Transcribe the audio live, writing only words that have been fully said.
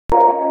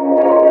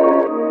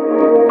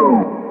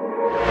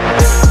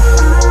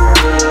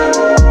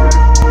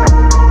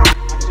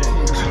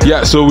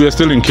Yeah, so we are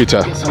still in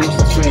KETA,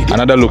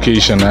 another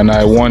location, and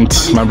I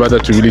want my brother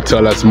to really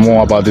tell us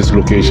more about this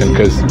location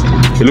because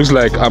it looks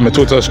like I'm a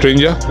total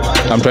stranger.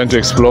 I'm trying to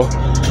explore.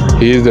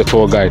 He is the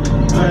tour guide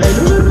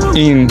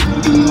in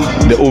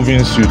the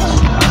oven suit.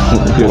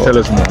 Yeah, tell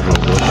us more.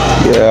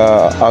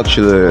 Yeah,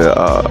 actually,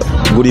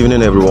 good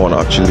evening everyone.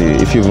 Actually,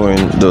 if you're going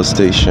the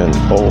station,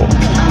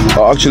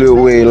 actually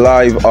we're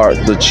live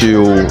at the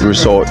Chill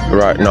Resort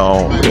right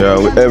now. Yeah,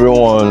 with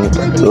everyone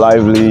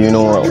lively, you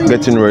know,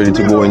 getting ready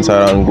to go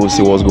inside and go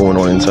see what's going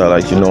on inside.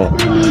 Like, you know,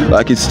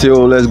 like it's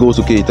still, let's go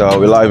to KETA.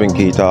 We're live in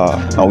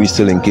KETA, and we're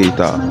still in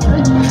KETA.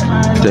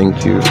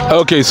 Thank you.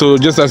 Okay, so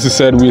just as you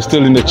said, we're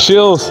still in the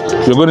chills.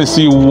 You're going to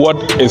see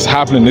what is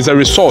happening. It's a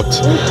resort,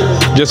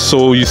 just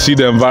so you see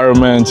the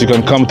environment. You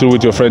can come through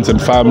with your friends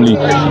and family.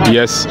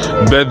 Yes,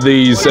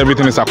 birthdays,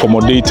 everything is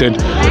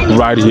accommodated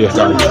right here.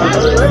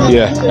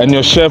 Yeah, and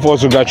your chef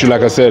also got you.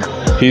 Like I said,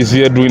 he's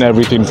here doing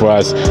everything for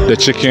us. The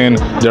chicken,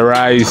 the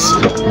rice,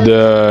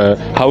 the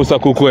hausa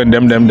kuku, and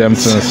them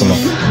things, you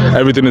know.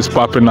 Everything is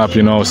popping up,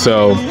 you know.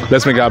 So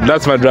let's make it up.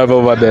 That's my driver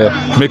over there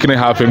making it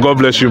happen. God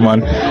bless you,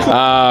 man.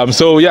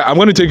 So yeah, I'm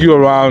going to take you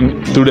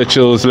around through the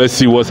chills. Let's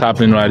see what's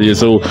happening right here.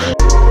 So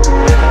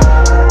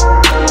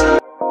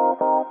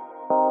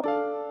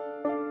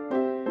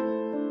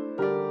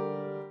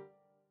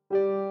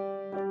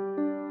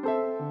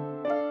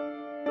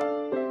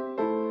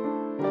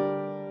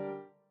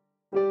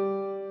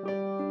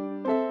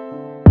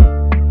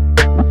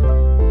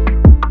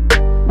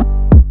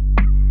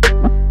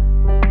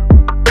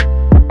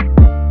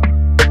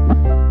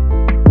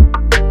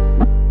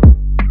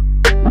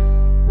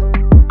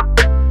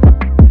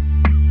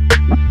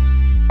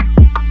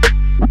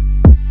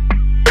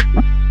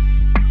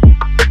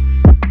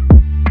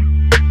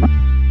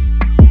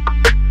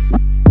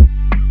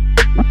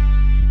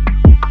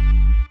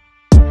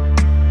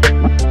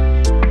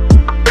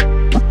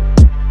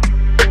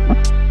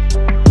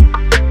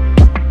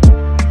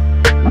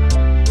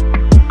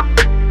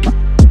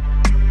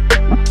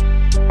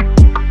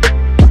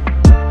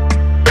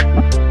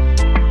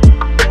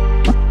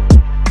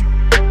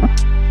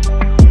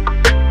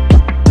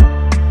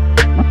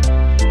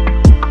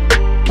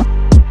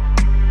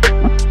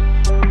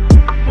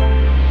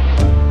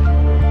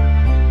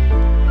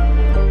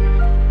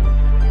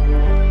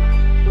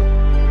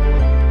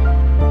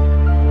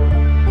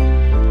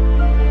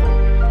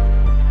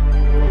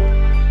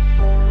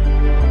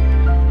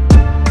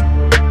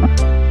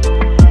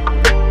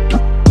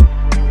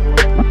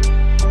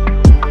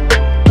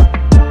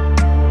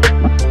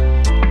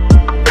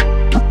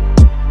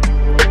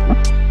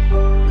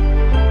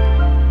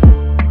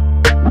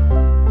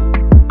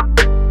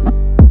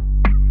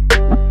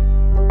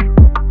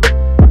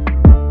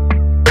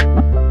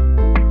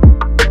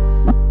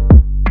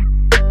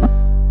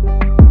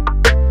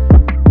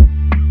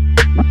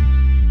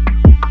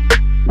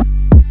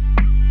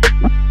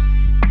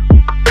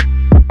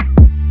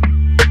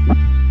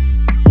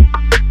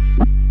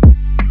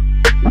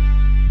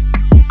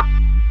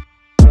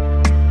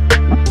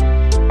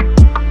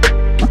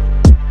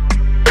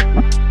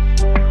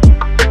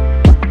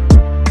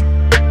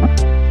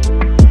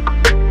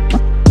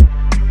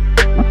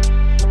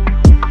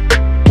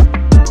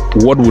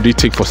what would it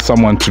take for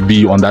someone to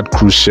be on that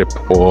cruise ship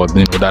or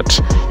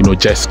that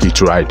jet ski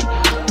to ride?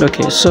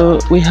 Okay, so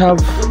we have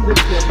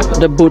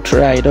the boat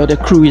ride or the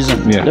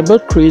cruising. Yeah. The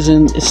boat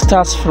cruising, it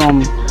starts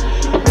from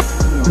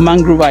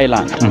Mangrove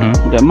Island.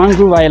 The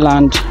Mangrove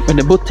Island, when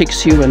the boat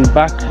takes you and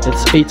back,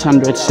 it's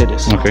 800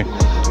 cedis. Okay.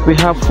 We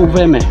have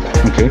Fuveme.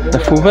 Okay. The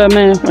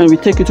Fuveme, when we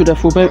take you to the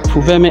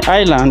Fuveme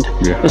Island,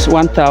 Yeah. it's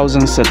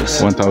 1,000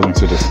 cedis. 1,000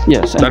 cedis.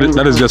 Yes.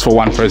 That is just for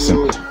one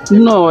person.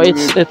 No,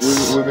 it's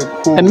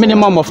a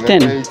minimum of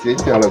 10.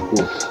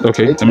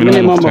 Okay. A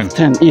Minimum of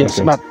 10. Yes,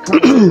 Okay. but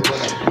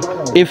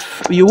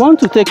if you want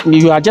to take,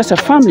 you are just a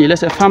family.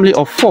 Let's say a family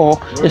of 4,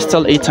 it's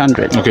still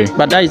 800. Okay.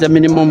 But that is the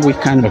minimum we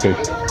can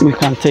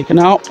take.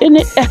 Now,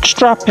 any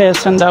extra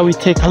person that we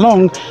take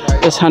along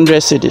is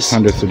 100 cedis.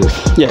 100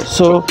 cedis. Yes.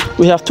 So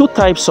we have 2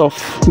 types of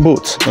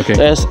boats. Okay.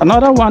 There's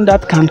another one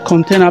that can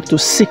contain up to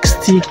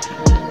 60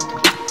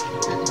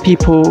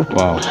 people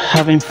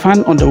having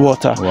fun on the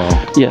water. Wow.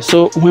 Yeah.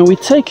 So when we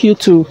take you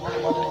to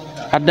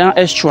Adan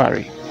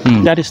Estuary,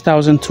 that is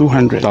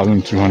 1,200.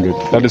 1,200.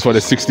 That is for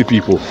the 60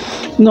 people.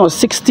 No,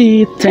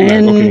 60,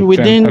 10, okay,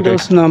 within 10, okay.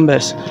 those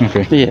numbers.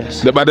 Okay.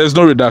 Yes. But there's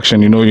no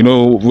reduction,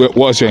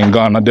 once you're in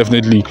Ghana,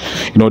 definitely,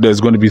 there's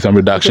going to be some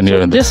reduction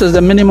here and there. This is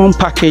the minimum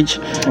package,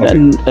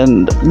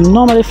 and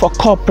normally for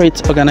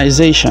corporate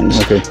organizations.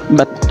 Okay.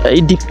 But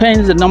it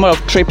depends the number of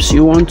trips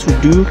you want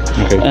to do.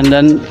 Okay. And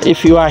then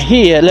if you are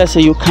here, let's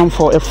say you come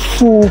for a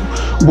full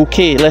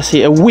bouquet, let's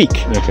say a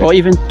week, or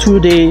even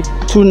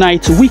 2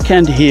 nights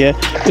weekend here,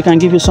 we can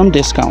give you some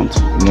discount.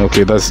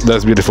 Okay,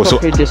 that's beautiful.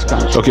 Corporate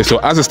discount. Okay, so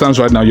as it stands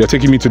right now, you're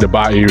taking me to the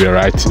bar area,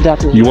 right?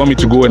 You want me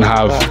to go and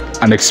have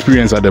an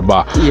experience at the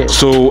bar. Yes.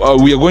 So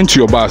we are going to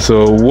your bar.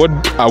 So what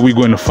are we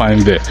going to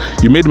find there?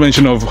 You made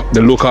mention of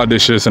the local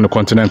dishes and the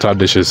continental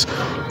dishes.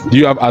 Do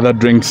you have other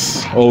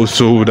drinks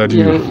also that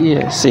you...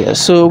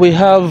 Yes. So we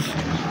have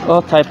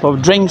all type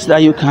of drinks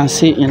that you can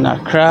see in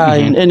Accra,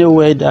 in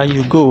anywhere that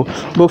you go,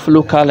 both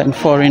local and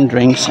foreign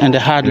drinks, and the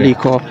hard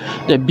liquor,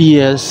 the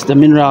beers, the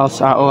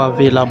minerals are all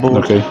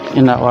available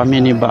in our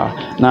mini bar.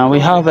 Now we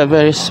have a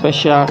very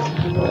special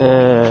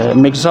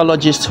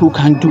mixologist who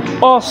can do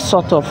all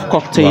sorts of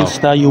cocktails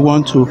that you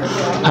want to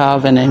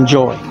have and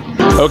enjoy.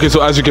 Okay,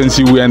 so as you can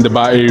see, we're in the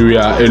bar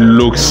area. It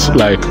looks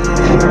like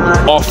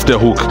off the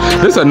hook.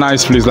 This is a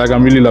nice place. Like,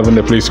 I'm really loving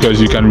the place because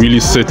you can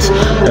really sit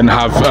and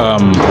have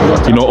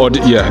you know,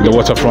 the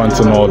waterfront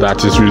and all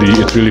that. It's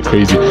really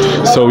crazy.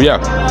 So yeah,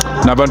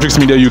 NAVANTRICS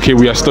Media UK,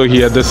 we are still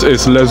here. This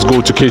is Let's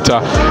Go to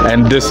KETA,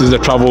 and this is the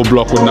travel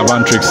block with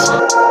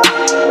NAVANTRICS.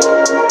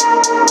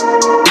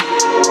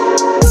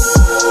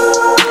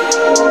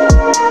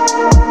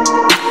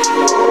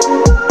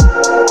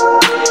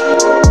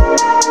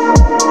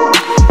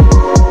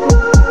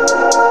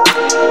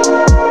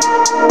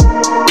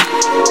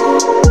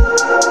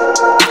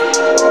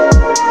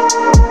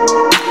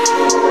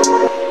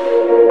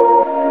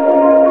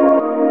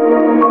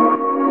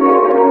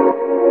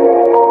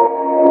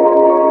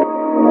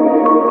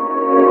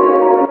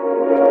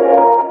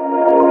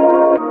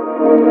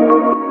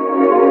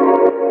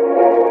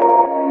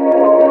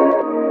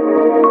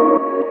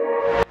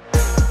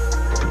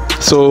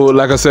 So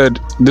like I said,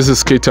 this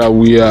is KETA.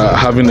 We are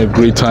having a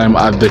great time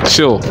at the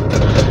chill.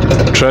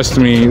 Trust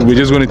me, we're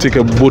just going to take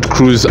a boat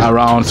cruise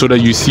around so that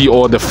you see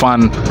all the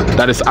fun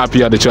that is up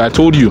here at the chill. I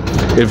told you,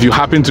 if you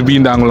happen to be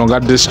in the Anglonga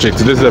district,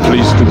 this is the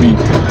place to be.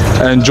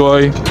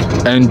 Enjoy,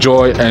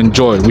 enjoy,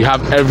 enjoy. We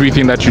have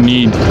everything that you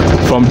need,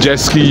 from jet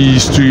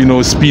skis to, you know,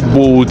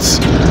 speedboats.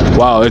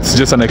 Wow, it's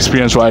just an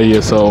experience right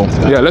here. So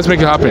yeah, let's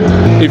make it happen.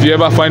 If you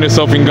ever find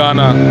yourself in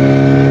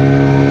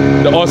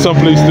Ghana, the awesome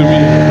place to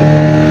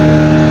be.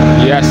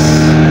 Yes.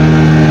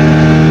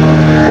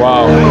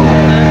 Wow.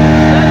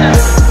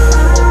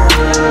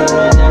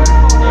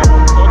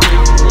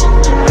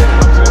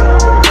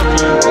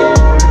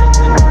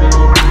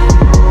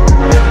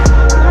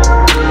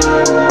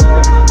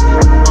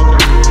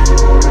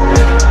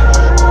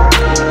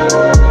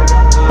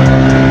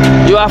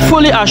 You are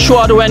fully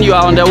assured when you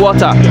are on the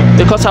water,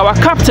 because our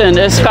captain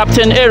is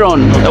Captain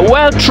Aaron, a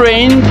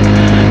well-trained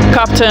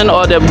captain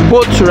or the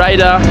boat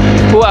rider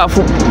who have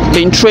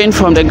been trained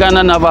from the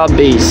Ghana Naval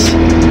Base.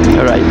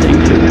 All right,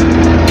 thank you.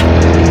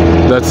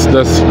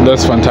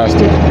 That's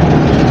fantastic.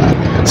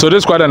 So this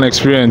is quite an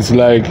experience,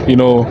 like, you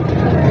know,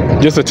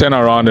 just a turn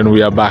around and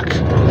we are back.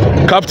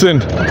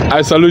 Captain,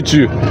 I salute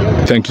you.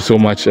 Thank you so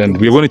much. And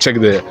we're going to check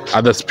the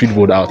other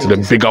speedboat out, the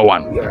bigger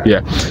one.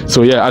 Yeah.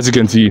 So yeah, as you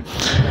can see,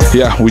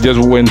 yeah, we just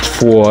went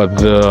for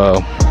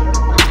the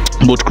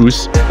boat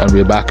cruise and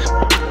we're back.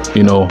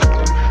 You know,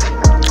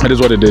 it is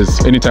what it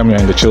is. Anytime you're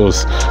in the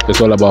chills,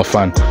 it's all about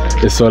fun.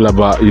 It's all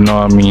about, you know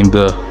what I mean,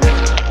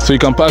 so you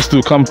can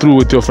come through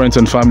with your friends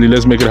and family.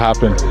 Let's make it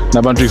happen.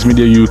 NAVANTRICS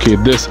Media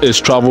UK. This is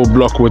Travel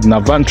Block with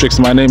NAVANTRICS.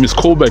 My name is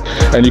Colbeck,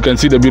 and you can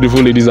see the beautiful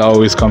ladies are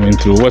always coming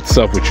through. What's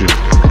up with you?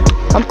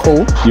 I'm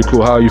cool. You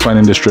cool? How are you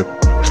finding this trip?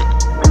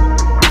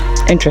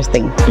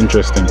 Interesting.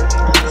 Interesting.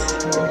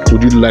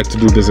 Would you like to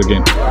do this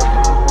again?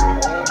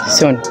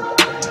 Soon.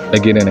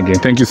 Again and again.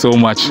 Thank you so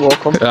much. You're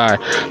welcome. All right.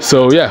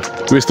 So yeah,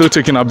 we're still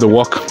taking up the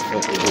walk.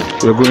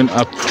 We're going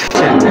up.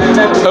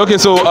 Okay,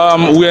 so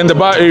we're in the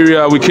bar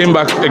area. We came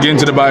back again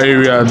to the bar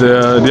area.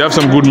 They have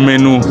some good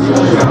menu,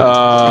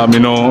 you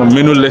know,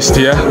 menu list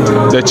here.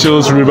 The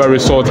Chills River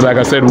Resort. Like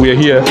I said, we're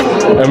here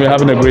and we're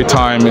having a great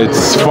time.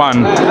 It's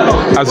fun.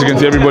 As you can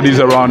see, everybody's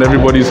around.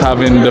 Everybody's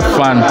having the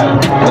fun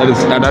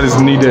that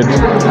is needed.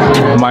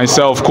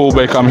 Myself,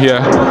 Colbeck, I'm here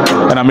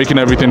and I'm making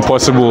everything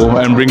possible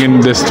and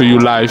bringing this to you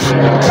live.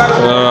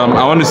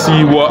 I want to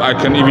see what I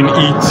can even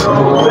eat.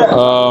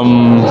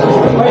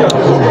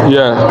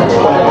 Yeah.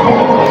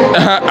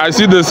 I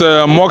see this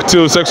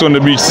mocktail sex on the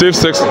beach, safe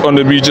sex on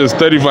the beach is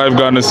 35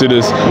 Ghana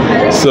cedis.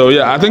 So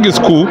yeah, I think it's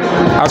cool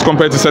as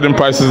compared to certain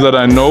prices that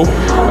I know.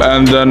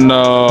 And then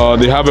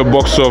they have a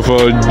box of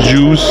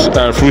juice,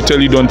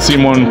 Fruitelli Don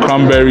Simon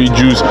cranberry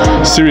juice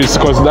series,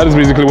 because that is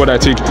basically what I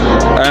take.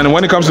 And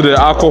when it comes to the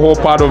alcohol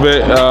part of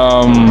it,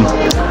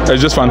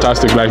 it's just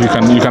fantastic. Like you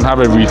can have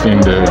everything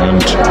there,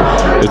 and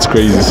it's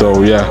crazy.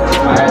 So yeah,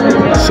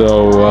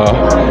 so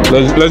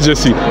let's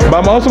just see. But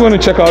I'm also going to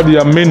check out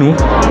their menu,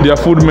 their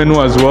food menu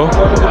as well,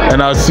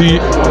 and I'll see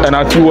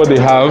what they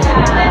have.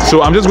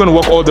 So I'm just going to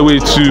walk all the way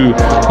to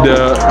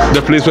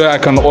the place where I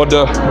can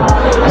order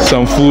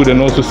some food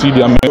and also see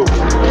their menu.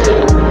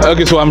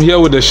 Okay, so I'm here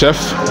with the chef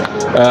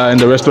in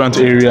the restaurant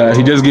area.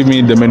 He just gave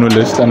me the menu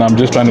list and I'm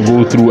just trying to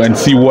go through and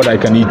see what I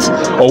can eat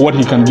or what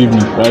he can give me,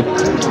 right?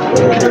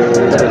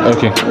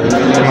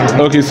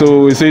 Okay,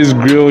 so it says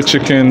grilled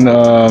chicken.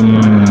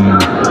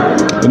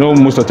 You know,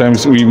 most of the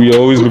times we are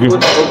always looking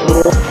for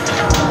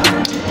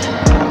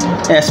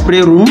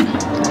spray room,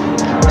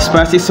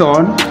 spicy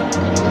sauce,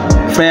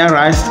 fried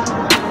rice,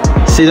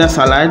 Caesar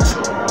salad,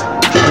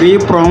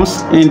 grilled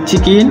prawns and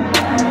chicken,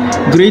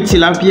 grilled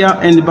tilapia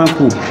and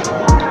banku,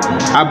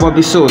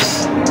 abobi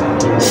sauce,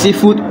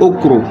 seafood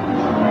okra,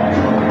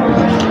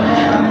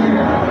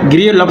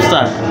 grilled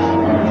lobster,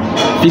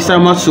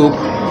 fisherman soup,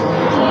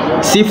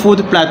 seafood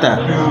platter.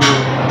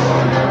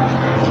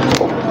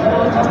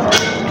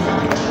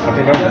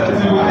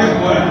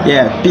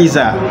 Yeah,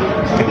 pizza.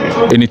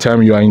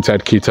 Anytime you are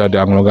inside KETA, the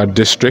Anglonga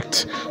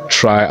district,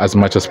 try as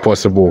much as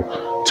possible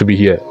to be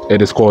here.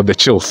 It is called The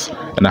Chills,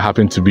 and I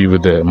happen to be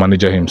with the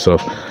manager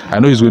himself. I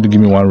know he's going to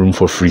give me one room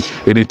for free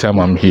anytime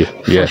I'm here.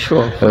 Yeah, for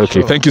sure.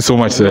 Okay, thank you so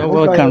much, sir. You're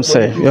welcome,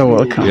 sir. You're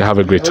welcome. You have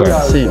a great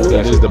time. Same.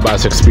 This is the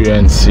bus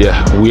experience.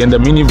 Yeah, we're in the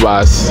mini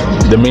bus.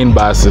 The main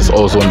bus is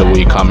also on the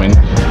way coming.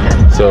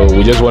 So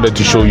we just wanted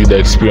to show you the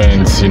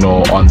experience, you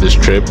know, on this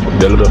trip.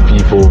 There are a lot of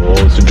people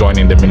also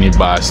joining the mini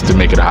bus to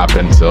make it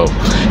happen. So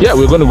yeah,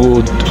 we're going to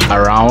go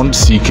around,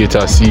 see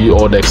KETA, see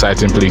all the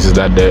exciting places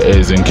that there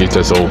is in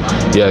KETA. So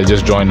yeah,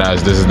 just join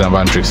us. This is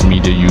NAVANTRICS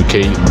Media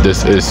UK.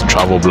 This is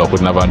Travel Block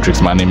with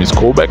NAVANTRICS. My name is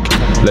Kobek.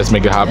 Let's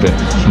make it happen.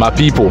 My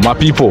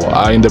people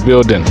are in the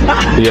building.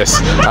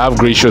 Yes, I have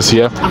Gracious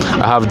here.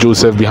 I have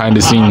Joseph behind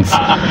the scenes,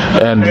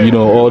 and you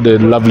know, all the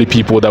lovely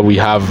people that we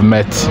have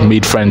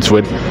made friends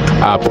with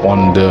up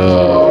on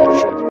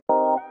the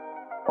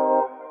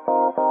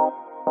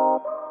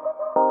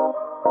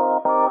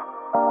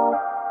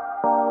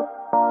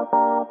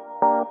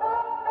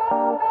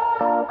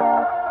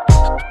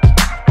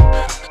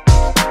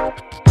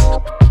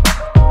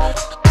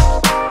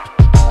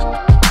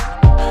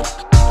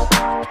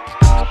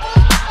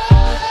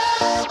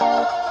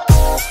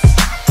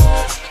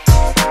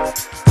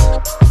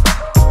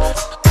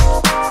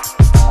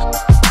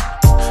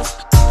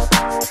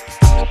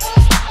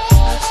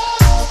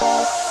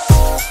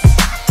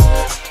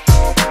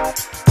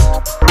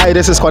Hi,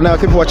 this is Cornell.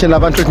 Keep watching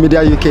NAVANTRICS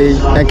Media UK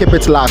and keep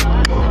it locked.